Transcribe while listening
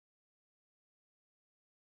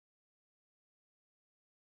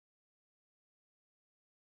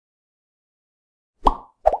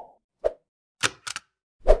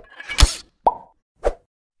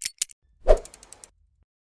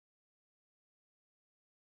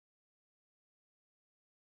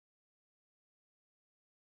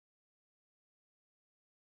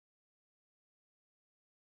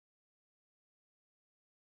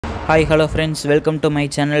Hi, hello friends, welcome to my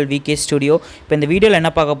channel VK Studio. இப்போ இந்த வீடியோல என்ன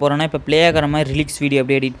பார்க்க போறோம்னா இப்போ ப்ளே ஆகற மாதிரி ரிலீக்ஸ் வீடியோ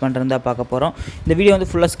எப்படி எடிட் பண்றதா பார்க்க போறோம். இந்த வீடியோ வந்து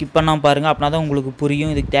ஃபுல்லா ஸ்கிப் பண்ணாம பாருங்க. அப்பதான் உங்களுக்கு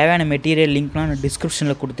புரியும். இதுக்கு தேவையான மெட்டீரியல் லிங்க்லாம் நான்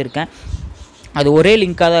டிஸ்கிரிப்ஷன்ல கொடுத்திருக்கேன். அது ஒரே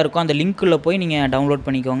லிங்கா தான் இருக்கும். அந்த லிங்க்குள்ள போய் நீங்க டவுன்லோட்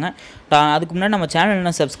பண்ணிக்கோங்க. அதுக்கு முன்னாடி நம்ம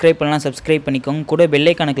சேனலை சப்ஸ்கிரைப் பண்ணலாம், சப்ஸ்கிரைப் பண்ணிக்கோங்க. கூட பெல்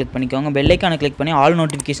ஐகானை கிளிக் பண்ணிக்கோங்க. பெல் ஐகானை கிளிக் பண்ணி ஆல்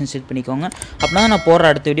நோட்டிஃபிகேஷன் செட் பண்ணிக்கோங்க. அப்பனா நான் போற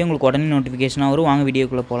அடுத்த வீடியோ உங்களுக்கு உடனே நோட்டிஃபிகேஷனா வரும். வாங்க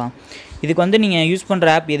வீடியோக்குள்ள போலாம். இதுக்கு வந்து நீங்க யூஸ்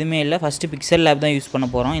பண்ற ஆப் எதுமே இல்ல. ஃபர்ஸ்ட் பிக்சல் லேப் தான் யூஸ் பண்ண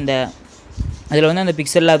போறோம். அதில் வந்து அந்த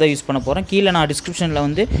பிக்சல் லேப் தான் யூஸ் பண்ண போகிறோம். கீழே நான் டிஸ்கிரிப்ஷனில்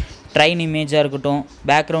வந்து ட்ரைன் இமேஜாக இருக்கட்டும்,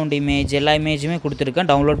 பேக்ரவுண்ட் இமேஜ் எல்லா இமேஜுமே கொடுத்துருக்கேன்.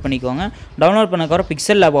 டவுன்லோட் பண்ணிக்கோங்க. டவுன்லோட் பண்ணக்கப்புறம்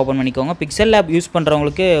பிக்சல் லேப் ஓப்பன் பண்ணிக்கோங்க. பிக்சல் லேப் யூஸ்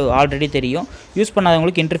பண்ணுறவங்களுக்கு ஆல்ரெடி தெரியும். யூஸ்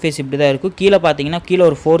பண்ணாதவங்களுக்கு இன்டர்ஃபேஸ் இப்படி தான் இருக்கும். கீழே பார்த்தீங்கன்னா கீழே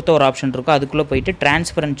ஒரு ஃபோர்த் ஒரு ஆப்ஷன் இருக்கும். அதுக்குள்ளே போயிட்டு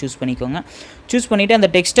டிரான்ஸ்பரன்ட் சூஸ் பண்ணிக்கோங்க. சூஸ் பண்ணிவிட்டு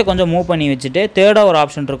அந்த டெக்ஸ்ட்டை கொஞ்சம் மூவ் பண்ணி வச்சுட்டு தேர்டாக ஒரு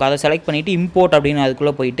ஆப்ஷன் இருக்கும். அதை செலக்ட் பண்ணிவிட்டு இம்போர்ட் அப்படின்னு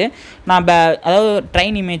அதுக்குள்ளே போயிட்டு நான் அதாவது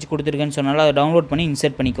ட்ரைன் இமேஜ் கொடுத்துருக்கேன்னு சொன்னாலும் அதை டவுன்லோட் பண்ணி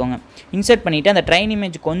இன்சர்ட் பண்ணிக்கோங்க. இன்சர்ட் பண்ணிவிட்டு அந்த ட்ரைன்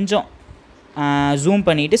இமேஜ் கொஞ்சம் ஜூம்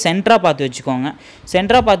பண்ணிவிட்டு சென்டராக பார்த்து வச்சுக்கோங்க.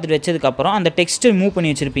 சென்டராக பார்த்துட்டு வச்சதுக்கப்புறம் அந்த டெக்ஸ்ட்டு மூவ் பண்ணி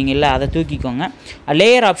வச்சுருப்பீங்கல்ல, அதை தூக்கிக்கோங்க.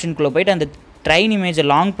 லேயர் ஆப்ஷனுக்குள்ளே போய்ட்டு அந்த ட்ரைன் இமேஜை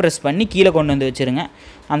லாங் ப்ரெஸ் பண்ணி கீழே கொண்டு வந்து வச்சுருங்க.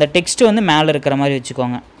 அந்த டெக்ஸ்ட்டு வந்து மேலே இருக்கிற மாதிரி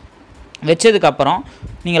வச்சுக்கோங்க. வச்சதுக்கப்புறம்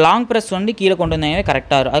நீங்கள் லாங் ப்ரெஸ் வந்து கீழே கொண்டு வந்தீங்கவே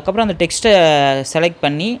கரெக்டாக இருக்கும். அதுக்கப்புறம் அந்த டெக்ஸ்ட்டை செலக்ட்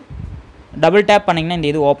பண்ணி டபுள் டேப் பண்ணிங்கன்னா இந்த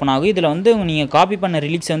இது ஓப்பன் ஆகும். இதில் வந்து நீங்கள் காப்பி பண்ண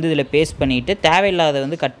ரிலீக்ஸை வந்து இதில் பேஸ்ட் பண்ணிவிட்டு தேவையில்லாத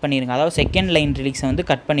வந்து கட் பண்ணிடுங்க. அதாவது செகண்ட் லைன் ரிலீக்ஸை வந்து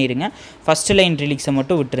கட் பண்ணிடுங்க. ஃபஸ்ட்டு லைன் ரிலீக்ஸை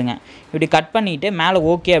மட்டும் விட்டுருங்க. இப்படி கட் பண்ணிவிட்டு மேலே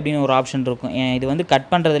ஓகே அப்படின்னு ஒரு ஆப்ஷன் இருக்கும். இது வந்து கட்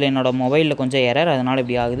பண்ணுறதுல என்னோடய மொபைலில் கொஞ்சம் எரர், அதனால்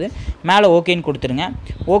இப்படி ஆகுது. மேலே ஓகேன்னு கொடுத்துருங்க.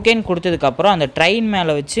 ஓகேன்னு கொடுத்ததுக்கப்புறம் அந்த ட்ரைன்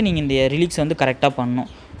மேலே வச்சு நீங்கள் இந்த ரிலீக்ஸ் வந்து கரெக்டாக பண்ணணும்.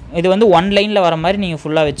 இது வந்து ஒன் லைனில் வர மாதிரி நீங்கள்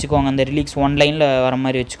ஃபுல்லாக வச்சுக்கோங்க. அந்த ரிலீக்ஸ் ஒன் லைனில் வர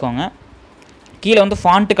மாதிரி வச்சுக்கோங்க. கீழே வந்து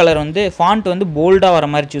ஃபாண்ட் கலர் வந்து ஃபாண்ட் வந்து போல்டாக வர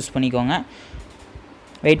மாதிரி சூஸ் பண்ணிக்கோங்க.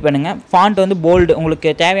 வெயிட் பண்ணுங்கள். ஃபாண்ட் வந்து போல்டு,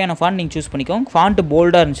 உங்களுக்கு தேவையான ஃபாண்ட் நீங்கள் சூஸ் பண்ணிக்கோங்க. ஃபாண்ட்டு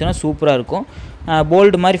போல்டாக இருந்துச்சுன்னா சூப்பராக இருக்கும்.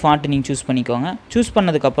 போல்டு மாதிரி ஃபாண்ட்டு நீங்கள் சூஸ் பண்ணிக்கோங்க. சூஸ்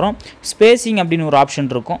பண்ணதுக்கப்புறம் ஸ்பேஸிங் அப்படின்னு ஒரு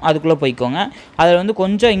ஆப்ஷன் இருக்கும். அதுக்குள்ளே போய்க்கோங்க. அதில் வந்து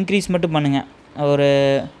கொஞ்சம் இன்க்ரீஸ் மட்டும் பண்ணுங்கள். ஒரு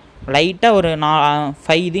லைட்டாக ஒரு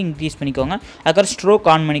 5 இது இன்க்ரீஸ் பண்ணிக்கோங்க. அதுக்கப்புறம் ஸ்ட்ரோக்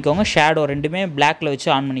ஆன் பண்ணிக்கோங்க. ஷேடோ ரெண்டுமே பிளாக்கில் வச்சு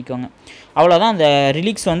ஆன் பண்ணிக்கோங்க. அவ்வளோதான். அந்த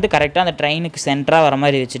ரிலீக்ஸ் வந்து கரெக்டாக அந்த ட்ரெயினுக்கு சென்டராக வர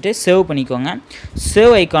மாதிரி வச்சுட்டு சேவ் பண்ணிக்கோங்க.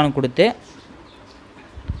 சேவ் ஐக்கான் கொடுத்து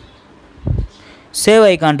சேவ்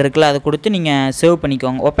ஐக்கான் இருக்குல்ல, அதை கொடுத்து நீங்கள் சேவ்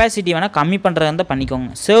பண்ணிக்கோங்க. ஒப்பாசிட்டி வேணால் கம்மி பண்ணுறதா இருந்தால்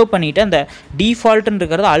பண்ணிக்கோங்க. சேவ் பண்ணிவிட்டு அந்த டிஃபால்ட்டுன்னு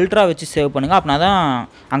இருக்கிறத அல்ட்ரா வச்சு சேவ் பண்ணுங்கள். அப்படின்னா தான்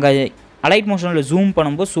அங்கே அலைட் மோஷனில் ஜூம்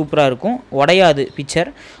பண்ணும்போது சூப்பராக இருக்கும், உடையாது பிக்சர்.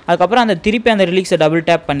 அதுக்கப்புறம் அந்த திருப்பி அந்த ரிலீக்ஸை டபுள்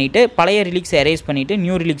டேப் பண்ணிவிட்டு பழைய ரிலீக்ஸை எரேஸ் பண்ணிவிட்டு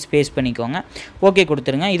நியூ ரிலீக்ஸ் பேஸ்ட் பண்ணிக்கோங்க. ஓகே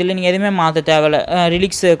கொடுத்துருங்க. இதில் நீங்கள் எதுவுமே மாற்ற தேவையில்ல.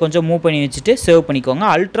 ரிலீக்ஸை கொஞ்சம் மூவ் பண்ணி வச்சுட்டு சேவ் பண்ணிக்கோங்க.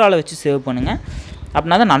 அல்ட்ராவில் வச்சு சேவ் பண்ணுங்கள்.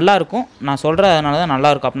 அப்படின்னா தான் நல்லாயிருக்கும். நான் சொல்கிறேன், அதனால தான்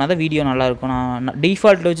நல்லாயிருக்கும். அப்படின்னா தான் வீடியோ நல்லாயிருக்கும். நான்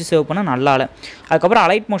டிஃபால்ட்டில் வச்சு சேவ் பண்ணால் நல்லா இல்லை. அதுக்கப்புறம்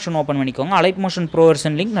அலைட் மோஷன் ஓப்பன் பண்ணிக்கோங்க. Allied motion bro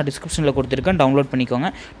version link நான் டிஸ்கிரிப்ஷனில் கொடுத்துருக்கேன். டவுன்லோட்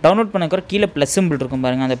பண்ணிக்கோங்க. டவுன்லோட் பண்ணக்கப்புறம் கீழே ப்ளஸ் சிம்பிள் இருக்கும்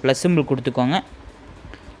பாருங்கள், அந்த ப்ளஸ் சிம்பிள் கொடுத்துக்கோங்க.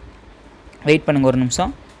 வெயிட் பண்ணுங்கள் ஒரு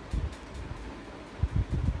நிமிஷம்.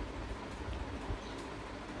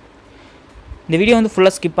 இந்த வீடியோ வந்து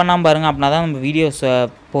ஃபுல்லாக ஸ்கிப் பண்ணாமல் பாருங்கள். அப்படின்னா தான் நம்ம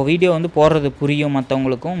வீடியோ வந்து போடுறது புரியும்,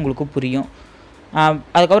 மற்றவங்களுக்கும் உங்களுக்கும் புரியும்.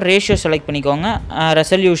 அதுக்கப்புறம் ரேஷியோ செலக்ட் பண்ணிக்கோங்க.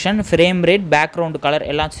 Resolution, frame rate, background colour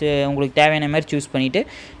எல்லாம் உங்களுக்கு தேவையான மாதிரி சூஸ் பண்ணிவிட்டு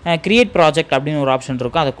க்ரியேட் ப்ராஜெக்ட் அப்படின்னு ஒரு ஆப்ஷன்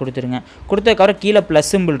இருக்கும், அதை கொடுத்துருங்க. கொடுத்ததுக்கப்புறம் கீழே ப்ளஸ்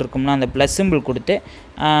சிம்பிள் இருக்கும்னா அந்த ப்ளஸ் சிம்பிள் கொடுத்து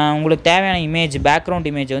உங்களுக்கு தேவையான இமேஜ், பேக்ரவுண்ட்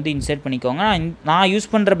இமேஜை வந்து இன்சர்ட் பண்ணிக்கோங்க. நான் யூஸ்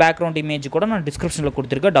பண்ணுற பேக்ரவுண்ட் இமேஜ் கூட நான் டிஸ்கிரிப்ஷனில்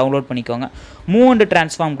கொடுத்துருக்கேன், டவுன்லோட் பண்ணிக்கோங்க. மூவ் அண்ட்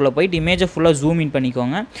ட்ரான்ஸ்ஃபார்ம்குள்ளே போயிட்டு இமேஜை ஃபுல்லாக ஜூம் இன்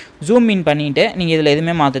பண்ணிக்கோங்க. ஜூம் இன் பண்ணிவிட்டு நீங்கள் இதில்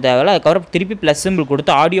எதுவுமே மாற்ற தேவையில்லை. அதுக்கப்புறம் திருப்பி ப்ளஸ் சிம்பிள்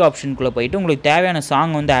கொடுத்து ஆடியோ ஆப்ஷனுக்குள்ளே போயிட்டு உங்களுக்கு தேவையான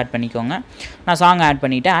சாங் வந்து ஆட் பண்ணிக்கோங்க. நான் சாங் ஆட்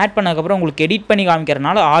பண்ணிவிட்டேன். ஆட் பண்ணதுக்கப்புறம் உங்களுக்கு எடிட் பண்ணி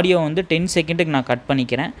காமிக்கிறனால ஆடியோ வந்து 10 செகண்டுக்கு நான் கட்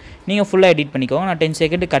பண்ணிக்கிறேன். நீங்கள் ஃபுல்லாக எடிட் பண்ணிக்கோங்க. நான் 10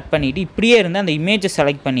 செகண்டு கட் பண்ணிவிட்டு இப்படியே இருந்து அந்த இமேஜை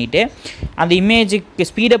செலக்ட் பண்ணிவிட்டு அந்த இமேஜுக்கு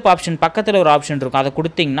ஸ்பீடப் ஆப்ஷன் பக்கத்தில் ஒரு ஆப்ஷன் இருக்கும், அதை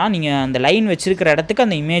கொடுத்திங்கன்னா நீங்கள் அந்த லைன் வச்சுருக்கிற இடத்துக்கு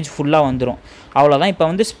அந்த இமேஜ் ஃபுல்லாக வந்துடும். அவ்வளோதான். இப்போ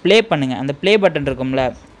வந்து ப்ளே பண்ணுங்கள். அந்த ப்ளே பட்டன் இருக்கும்ல,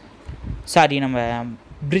 சாரி நம்ம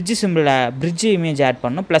பிரிட்ஜு சிம்பிளில் பிரிட்ஜு இமேஜ் ஆட்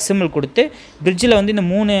பண்ணணும். ப்ளஸ் சிம்பிள் கொடுத்து பிரிட்ஜில் வந்து இந்த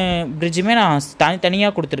 3 பிரிட்ஜுமே நான்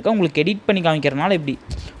தனித்தனியாக கொடுத்துருக்கேன். உங்களுக்கு எடிட் பண்ணி காமிக்கிறனால இப்படி,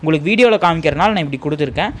 உங்களுக்கு வீடியோவில் காமிக்கிறனால நான் இப்படி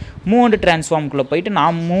கொடுத்துருக்கேன். மூவ் அண்ட் ட்ரான்ஸ்ஃபார்முக்குள்ளே போயிட்டு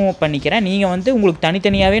நான் மூவ் பண்ணிக்கிறேன். நீங்கள் வந்து உங்களுக்கு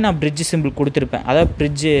தனித்தனியாகவே நான் பிரிட்ஜு சிம்பிள் கொடுத்துருப்பேன், அதாவது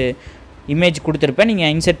பிரிட்ஜு இமேஜ் கொடுத்துருப்பேன்.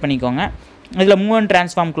 நீங்கள் இன்சர்ட் பண்ணிக்கோங்க. இதில் மூவ் அண்ட்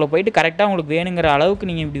ட்ரான்ஸ்ஃபார்முக்குள்ளே போயிட்டு கரெக்டாக உங்களுக்கு வேணுங்கிற அளவுக்கு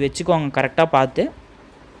நீங்கள் இப்படி வச்சுக்கோங்க. கரெக்டாக பார்த்து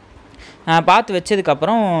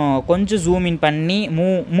வச்சதுக்கப்புறம் கொஞ்சம் ஜூம் இன் பண்ணி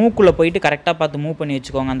மூக்குள்ளே போயிட்டு கரெக்டாக பார்த்து மூவ் பண்ணி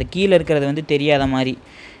வச்சுக்கோங்க. அந்த கீழே இருக்கிறது வந்து தெரியாத மாதிரி.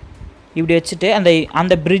 இப்படி வச்சுட்டு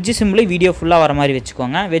அந்த பிரிட்ஜ் சிம்பிளை வீடியோ ஃபுல்லாக வர மாதிரி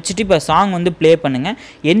வச்சுக்கோங்க. வச்சுட்டு இப்போ சாங் வந்து ப்ளே பண்ணுங்கள்.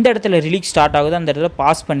 எந்த இடத்துல ரிலீக்ஸ் ஸ்டார்ட் ஆகுதோ அந்த இடத்துல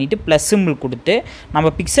பாஸ் பண்ணிவிட்டு ப்ளஸ் சிம்பிள் கொடுத்து நம்ம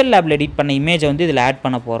பிக்சல் லேபில் எடிட் பண்ண இமேஜை வந்து இதில் ஆட்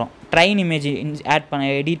பண்ண போகிறோம். ட்ரைன் இமேஜ்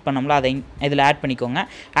எடிட் பண்ணோம்ல, அதை இதில் ஆட் பண்ணிக்கோங்க.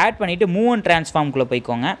 ஆட் பண்ணிவிட்டு மூவ் அண்ட் ட்ரான்ஸ்ஃபார்முக்குள்ளே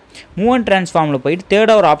போய்க்கோங்க. மூவ் அண்ட் ட்ரான்ஸ்ஃபார்மில் போயிட்டு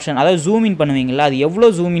தேர்டாக ஒரு ஆப்ஷன், அதாவது ஜூம் இன் பண்ணுவீங்களா, அது எவ்வளோ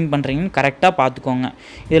ஜூம் இன் பண்ணுறீங்கன்னு கரெக்டாக பார்த்துக்கோங்க.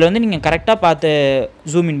 இதில் வந்து நீங்கள் கரெக்டாக பார்த்து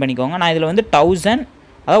ஜூம் இன் பண்ணிக்கோங்க. நான் இதில் வந்து 1000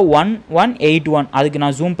 அதாவது 1181 அதுக்கு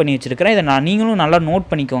நான் ஜூம் பண்ணி வச்சுருக்கிறேன். இதை நீங்களும் நல்லா நோட்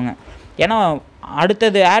பண்ணிக்கோங்க. ஏன்னா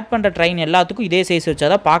அடுத்தது ஆட் பண்ணுற ட்ரெயின் எல்லாத்துக்கும் இதே சைஸ் வச்சா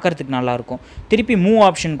தான் பார்க்குறதுக்கு நல்லாயிருக்கும். திருப்பி மூவ்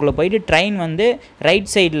ஆப்ஷனுக்குள்ளே போயிட்டு ட்ரெயின் வந்து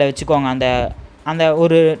ரைட் சைடில் வச்சுக்கோங்க. அந்த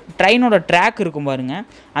ஒரு ட்ரெயினோட ட்ராக் இருக்கும் பாருங்கள்,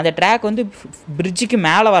 அந்த ட்ராக் வந்து பிரிட்ஜுக்கு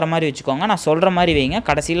மேலே வர மாதிரி வச்சுக்கோங்க. நான் சொல்கிற மாதிரி வைங்க,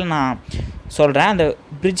 கடைசியில் நான் சொல்கிறேன். அந்த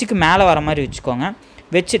பிரிட்ஜுக்கு மேலே வர மாதிரி வச்சுக்கோங்க.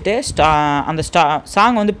 வச்சுட்டு அந்த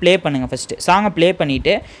சாங் வந்து ப்ளே பண்ணுங்கள். ஃபஸ்ட்டு சாங்கை ப்ளே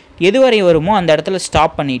பண்ணிவிட்டு எது வரை வருமோ அந்த இடத்துல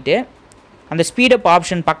ஸ்டாப் பண்ணிவிட்டு அந்த ஸ்பீடப்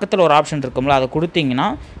ஆப்ஷன் பக்கத்தில் ஒரு ஆப்ஷன் இருக்கும்ல, அதை கொடுத்தீங்கன்னா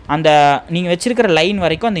அந்த நீங்கள் வச்சுருக்கிற லைன்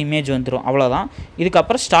வரைக்கும் அந்த இமேஜ் வந்துடும். அவ்வளோதான்.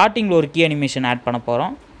 இதுக்கப்புறம் ஸ்டார்டிங்கில் ஒரு கீ அனிமேஷன் ஆட் பண்ண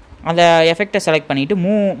போகிறோம். அந்த எஃபெக்டை செலக்ட் பண்ணிவிட்டு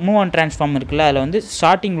மூவ் அண்ட் ட்ரான்ஸ்ஃபார்ம் இருக்குல்ல, அதில் வந்து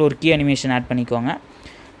ஸ்டார்டிங்கில் ஒரு கீ அனிமேஷன் ஆட் பண்ணிக்கோங்க.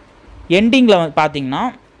 எண்டிங்கில் பார்த்தீங்கன்னா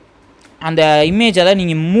அந்த இமேஜ், அதாவது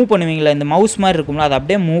நீங்கள் மூவ் பண்ணுவீங்களா, இந்த மவுஸ் மாதிரி இருக்கும்ல, அதை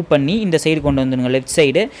அப்படியே மூவ் பண்ணி இந்த சைடு கொண்டு வந்துடுங்க. லெஃப்ட்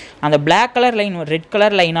சைடு அந்த black colour line red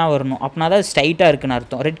colour லைனாக வரணும். அப்படின்னா தான் ஸ்ட்ரைட்டாக இருக்குன்னு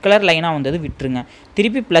அர்த்தம். ரெட் கலர் லைனாக வந்தது விட்டுருங்க.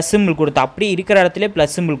 திருப்பி ப்ளஸ் சிம்பிள் கொடுத்து அப்படி இருக்கிற இடத்துல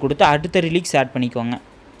ப்ளஸ் சிம்பிள் கொடுத்து அடுத்த ரிலீக்ஸ் ஆட் பண்ணிக்கோங்க.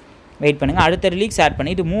 வெயிட் பண்ணுங்கள். அடுத்த ரிலீக்ஸ் ஆட்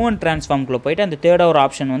பண்ணிவிட்டு மூவ் அண்ட் ட்ரான்ஸ்ஃபார்முக்குள்ளே போய்ட்டு அந்த தேர்டாக ஒரு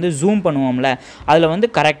ஆப்ஷன் வந்து ஜூம் பண்ணுவோம்ல, அதில் வந்து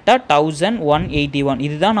கரெக்டாக 1181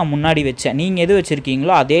 இதுதான் நான் முன்னாடி வச்சேன். நீங்கள் எது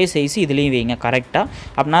வச்சுருக்கீங்களோ அதே சைஸ் இதுலேயும் வைங்க கரெக்டாக.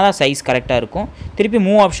 அப்படின்னா தான் சைஸ் கரெக்டாக இருக்கும். திருப்பி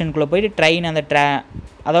மூவ் ஆப்ஷனுக்குள்ளே போய்ட்டு ட்ரெயின் அந்த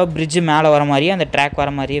அதாவது பிரிட்ஜு மேலே வர மாதிரியே அந்த ட்ராக்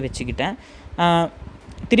வர மாதிரியே வச்சுக்கிட்டேன்.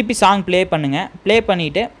 திருப்பி சாங் ப்ளே பண்ணுங்கள். ப்ளே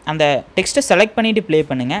பண்ணிவிட்டு அந்த டெக்ஸ்ட்டை செலக்ட் பண்ணிவிட்டு ப்ளே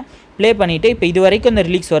பண்ணுங்கள். ப்ளே பண்ணிவிட்டு இப்போ இது வரைக்கும் அந்த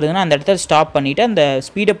ரிலீக்ஸ் வருதுன்னா அந்த இடத்துல ஸ்டாப் பண்ணிவிட்டு அந்த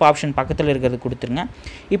ஸ்பீடப் ஆப்ஷன் பக்கத்தில் இருக்கிறது கொடுத்துருங்க.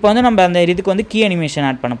 இப்போ வந்து நம்ம அந்த இதுக்கு வந்து கீ அனிமேஷன்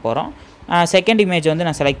ஆட் பண்ண போகிறோம். செகண்ட் இமேஜ் வந்து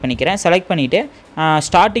நான் செலக்ட் பண்ணிக்கிறேன். செலக்ட் பண்ணிவிட்டு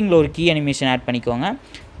ஸ்டார்டிங்கில் ஒரு கீ அனிமேஷன் ஆட் பண்ணிக்கோங்க.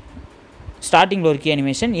 ஸ்டார்டிங்கில் ஒரு கீ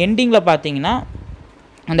அனிமேஷன். எண்டிங்கில் பார்த்தீங்கன்னா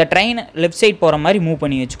அந்த ட்ரெயின் லெஃப்ட் சைட் போகிற மாதிரி மூவ்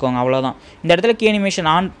பண்ணி வச்சுக்கோங்க. அவ்வளோதான். இந்த இடத்துல கீ அனிமேஷன்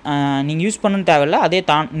நீங்கள் யூஸ் பண்ணணும் தேவையில்லை. அதே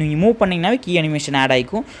நீங்கள் மூவ் பண்ணிங்கனாவே கீ அனிமேஷன் ஆட்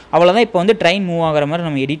ஆகிக்கும். அவ்வளோதான். இப்போ வந்து ட்ரெயின் மூவ் ஆகிற மாதிரி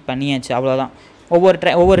நம்ம எடிட் பண்ணியாச்சு. அவ்வளோதான்.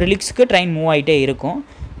 ஒவ்வொரு ரிலீக்ஸுக்கு ட்ரெயின் மூவ் ஆகிட்டே இருக்கும்.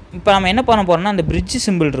 இப்போ நம்ம என்ன பண்ண போகிறோம்னா அந்த பிரிட்ஜ்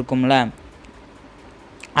சிம்பிள் இருக்கும்ல,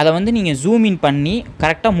 அதை வந்து நீங்கள் ஜூம் இன் பண்ணி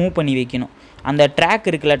கரெக்டாக மூவ் பண்ணி வைக்கணும். அந்த ட்ராக்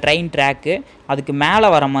இருக்குல்ல, ட்ரெயின் ட்ராக்கு, அதுக்கு மேலே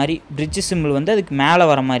வர மாதிரி பிரிட்ஜ் சிம்பிள் வந்து அதுக்கு மேலே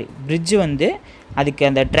வர மாதிரி, பிரிட்ஜு வந்து அதுக்கு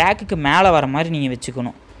அந்த ட்ராக்குக்கு மேலே வர மாதிரி நீங்கள்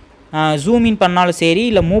வச்சுக்கணும். ஜூம் இன் பண்ணாலும் சரி,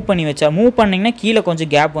 இல்லை மூவ் பண்ணி மூவ் பண்ணிங்கன்னா கீழே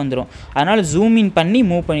கொஞ்சம் கேப் வந்துடும். அதனால் ஜூம் இன் பண்ணி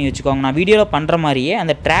மூவ் பண்ணி வச்சுக்கோங்க. நான் வீடியோவில் பண்ணுற மாதிரியே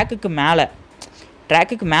அந்த ட்ராக்குக்கு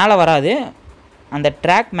மேலே வராது, அந்த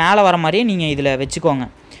ட்ராக் மேலே வர மாதிரியே நீங்கள் இதில் வச்சுக்கோங்க.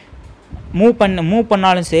 மூவ்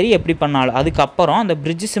பண்ணாலும் சரி, எப்படி பண்ணாலும். அதுக்கப்புறம் அந்த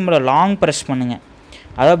பிரிட்ஜ் சிம்பிளை லாங் ப்ரெஸ் பண்ணுங்கள்.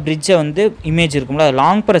 அதாவது பிரிட்ஜை வந்து இமேஜ் இருக்கும்ல, அதை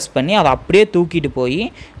லாங் ப்ரெஸ் பண்ணி அதை அப்படியே தூக்கிட்டு போய்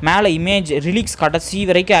மேலே இமேஜ் ரிலீக்ஸ் கடைசி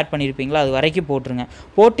வரைக்கும் ஆட் பண்ணியிருப்பீங்களா, அது வரைக்கும் போட்டுருங்க.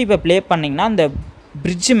 போட்டு இப்போ ப்ளே பண்ணிங்கன்னா அந்த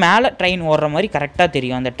பிரிட்ஜு மேலே ட்ரெயின் ஓடுற மாதிரி கரெக்டாக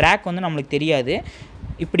தெரியும். அந்த ட்ராக் வந்து நம்மளுக்கு தெரியாது.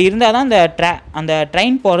 இப்படி இருந்தால் தான் அந்த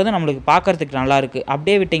ட்ரெயின் போகிறது நம்மளுக்கு பார்க்குறதுக்கு நல்லாயிருக்கு.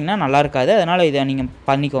 அப்படியே விட்டிங்கன்னா நல்லா இருக்காது. அதனால் இதை நீங்கள்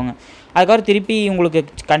பண்ணிக்கோங்க. அதுக்கப்புறம் திருப்பி உங்களுக்கு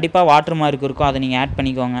கண்டிப்பாக வாட்டர் மார்க் இருக்கும், அதை நீங்கள் ஆட்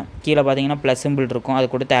பண்ணிக்கோங்க. கீழே பார்த்தீங்கன்னா ப்ளஸ் சிம்பிள் இருக்கும், அதை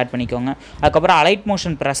கொடுத்து ஆட் பண்ணிக்கோங்க. அதுக்கப்புறம் அலைட்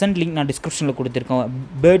மோஷன் ப்ரெசென்ட் லிங்க் நான் டிஸ்கிரிப்ஷனில் கொடுத்துருக்கோம்.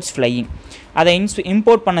 பேர்ட்ஸ் ஃப்ளையிங் அதை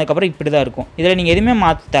இம்போர்ட் பண்ணதுக்கப்புறம் இப்படி தான் இருக்கும். இதில் நீங்கள் எதுவுமே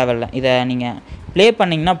மாற்ற தேவையில்லை. இதை நீங்கள் ப்ளே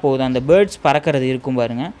பண்ணிங்கன்னா போதும். அந்த பேர்ட்ஸ் பறக்கிறது இருக்கும்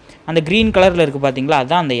பாருங்கள், அந்த க்ரீன் கலரில் இருக்குது பார்த்தீங்களா,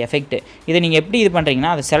 அதுதான் அந்த எஃபெக்ட். இதை நீங்கள் எப்படி இது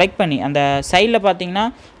பண்ணுறீங்கன்னா அதை செலக்ட் பண்ணி அந்த சைடில் பார்த்தீங்கன்னா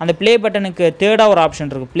அந்த ப்ளே பட்டனுக்கு தேர்டாக ஒரு ஆப்ஷன்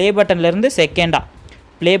இருக்குது. ப்ளே பட்டன்லேருந்து செகண்டாக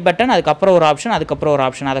ப்ளே பட்டன், அதுக்கப்புறம் ஒரு ஆப்ஷன்,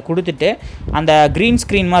 அதை கொடுத்துட்டு அந்த க்ரீன்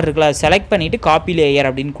ஸ்க்ரீன் மாதிரி இருக்குல்ல, அதை செலக்ட் பண்ணிவிட்டு காப்பி லேயர்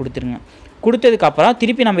அப்படின்னு கொடுத்துருங்க. கொடுத்ததுக்கப்புறம்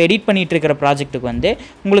திருப்பி நம்ம எடிட் பண்ணிகிட்டு இருக்கிற ப்ராஜெக்ட்டுக்கு வந்து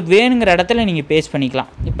உங்களுக்கு வேணுங்கிற இடத்துல நீங்கள் பேஸ்ட் பண்ணிக்கலாம்.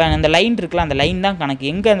 இப்போ அந்த லைன் இருக்குல்ல, அந்த லைன் தான் கணக்கு.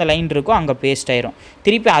 எங்கே அந்த லைன் இருக்கோ அங்கே பேஸ்ட் ஆயிரும்.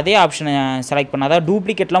 திருப்பி அதே ஆப்ஷனை செலக்ட் பண்ண, அதாவது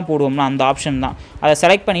டூப்ளிகேட்லாம் போடுவோம்னா அந்த ஆப்ஷன் தான். அதை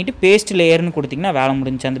செலக்ட் பண்ணிவிட்டு பேஸ்ட் லேயர்னு கொடுத்திங்கன்னா வேலை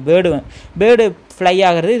முடிஞ்சு. அந்த பேர்டு ஃப்ளை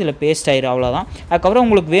ஆகிறது இதில் பேஸ்ட் ஆயிரும். அவ்வளோதான். அதுக்கப்புறம்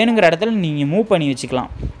உங்களுக்கு வேணுங்கிற இடத்துல நீங்கள் மூவ் பண்ணி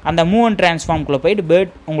வச்சுக்கலாம். அந்த மூவ் அண்ட் ட்ரான்ஸ்ஃபார்முக்குள்ளே போயிட்டு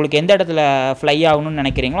பேர்ட் உங்களுக்கு எந்த இடத்துல ஃப்ளை ஆகணும்னு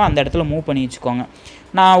நினைக்கிறீங்களோ அந்த இடத்துல மூவ் பண்ணி வச்சுக்கோங்க.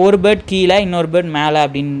 நான் ஒரு பேர்ட் கீழே, இன்னொரு பேர்ட் மேலே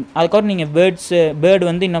அப்படின்னு. அதுக்கப்புறம் நீங்கள் பேர்டு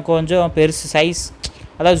வந்து இன்னும் கொஞ்சம் பெருசு சைஸ்,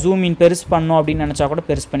 அதாவது ஜூம் இன் பெருசு பண்ணணும் அப்படின்னு நினச்சா கூட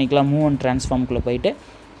பெருசு பண்ணிக்கலாம். மூவ் அண்ட் ட்ரான்ஸ்ஃபார்முக்குள்ளே போயிட்டு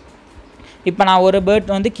இப்போ நான் ஒரு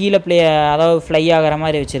பேர்ட் வந்து கீழே அதாவது ஃப்ளை ஆகிற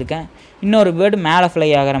மாதிரி வச்சுருக்கேன், இன்னொரு பேர்டு மேலே ஃப்ளை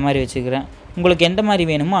ஆகிற மாதிரி வச்சுக்கிறேன். உங்களுக்கு எந்த மாதிரி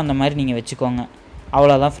வேணுமோ அந்த மாதிரி நீங்கள் வச்சுக்கோங்க.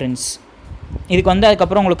 அவ்வளோதான் ஃப்ரெண்ட்ஸ். இதுக்கு வந்து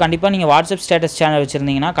அதுக்கப்புறம் உங்களுக்கு கண்டிப்பாக நீங்கள் வாட்ஸ்அப் ஸ்டேட்டஸ் சேனல்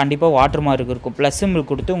வச்சுருந்தீங்கன்னா கண்டிப்பாக வாட்டர் மார்க் இருக்கும். ப்ளஸ் சிம்பிள்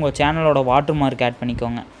கொடுத்து உங்கள் சேனலோட வாட்டர் மார்க் ஆட்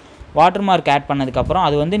பண்ணிக்கோங்க. வாட்டர் மார்க் ஆட் பண்ணதுக்கப்புறம்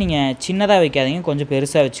அது வந்து நீங்கள் சின்னதாக வைக்காதீங்க, கொஞ்சம்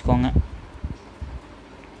பெருசாக வச்சுக்கோங்க.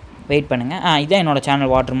 வெயிட் பண்ணுங்கள். இதான் என்னோடய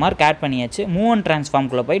சேனல் வாட்டர் மார்க் ஆட் பண்ணியாச்சு. மூவ் அண்ட்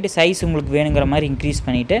ட்ரான்ஸ்ஃபார்ம்குள்ளே போயிட்டு சைஸ் உங்களுக்கு வேணுங்கிற மாதிரி இன்க்ரீஸ்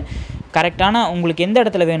பண்ணிவிட்டு கரெக்டான உங்களுக்கு எந்த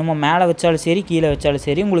இடத்துல வேணுமோ மேலே வச்சாலும் சரி கீழே வச்சாலும்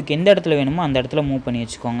சரி உங்களுக்கு எந்த இடத்துல வேணுமோ அந்த இடத்துல மூவ் பண்ணி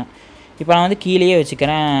வச்சுக்கோங்க. இப்போ நான் வந்து கீழேயே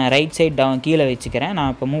வச்சுக்கிறேன், ரைட் சைட் டவுன் கீழே வச்சுக்கிறேன்.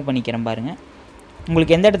 நான் இப்போ மூவ் பண்ணிக்கிறேன் பாருங்கள்.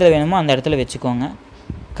 உங்களுக்கு எந்த இடத்துல வேணுமோ அந்த இடத்துல வச்சுக்கோங்க.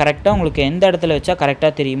 கரெக்டாக உங்களுக்கு எந்த இடத்துல வச்சா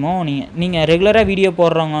கரெக்டாக தெரியுமோ நீங்கள் ரெகுலராக வீடியோ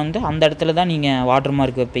போடுறவங்க வந்து அந்த இடத்துல தான் நீங்கள் வாட்டர்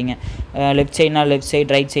மார்க் வைப்பீங்க. Left சைட்னா left side,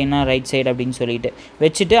 right சைட்னா right side அப்படின்னு சொல்லிட்டு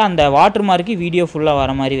வச்சுட்டு அந்த வாட்டர் மார்க்கு வீடியோ ஃபுல்லாக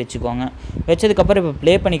வர மாதிரி வச்சுக்கோங்க. வச்சதுக்கப்புறம் இப்போ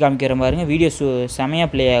ப்ளே பண்ணி காமிக்கிற பாருங்க, வீடியோ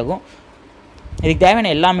செமையாக ப்ளே ஆகும். இதுக்கு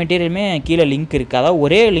தேவையான எல்லா மெட்டீரியலுமே கீழே லிங்க் இருக்குது, அதாவது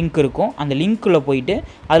ஒரே லிங்க் இருக்கும். அந்த லிங்க்குள்ளே போயிட்டு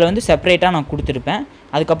அதில் வந்து செப்பரேட்டாக நான் கொடுத்துருப்பேன்.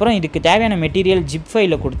 அதுக்கப்புறம் இதுக்கு தேவையான மெட்டீரியல் ஜிப்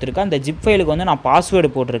ஃபைலில் கொடுத்துருக்கேன். அந்த ஜிப் ஃபைலுக்கு வந்து நான் பாஸ்வேர்டு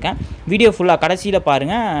போட்டிருக்கேன். வீடியோ ஃபுல்லாக கடைசியில்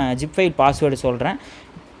பாருங்கள், ஜிப் ஃபைல் பாஸ்வேர்டு சொல்கிறேன்.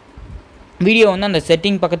 வீடியோ வந்து அந்த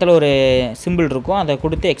செட்டிங் பக்கத்தில் ஒரு சிம்பிள் இருக்கும், அதை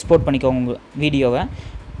கொடுத்து எக்ஸ்போர்ட் பண்ணிக்கோங்க உங்கள் வீடியோவை.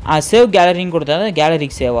 சேவ் கேலரின்னு கொடுத்தா தான்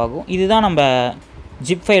கேலரிக்கு சேவ் ஆகும். இதுதான் நம்ம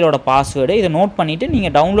ஜிப் ஃபைலோட பாஸ்வேர்டு. இதை நோட் பண்ணிவிட்டு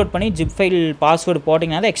நீங்கள் டவுன்லோட் பண்ணி ஜிப் ஃபைல் பாஸ்வேர்டு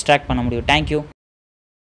போட்டிங்கன்னா தான் எக்ஸ்ட்ராக்ட் பண்ண முடியும். தேங்க்யூ.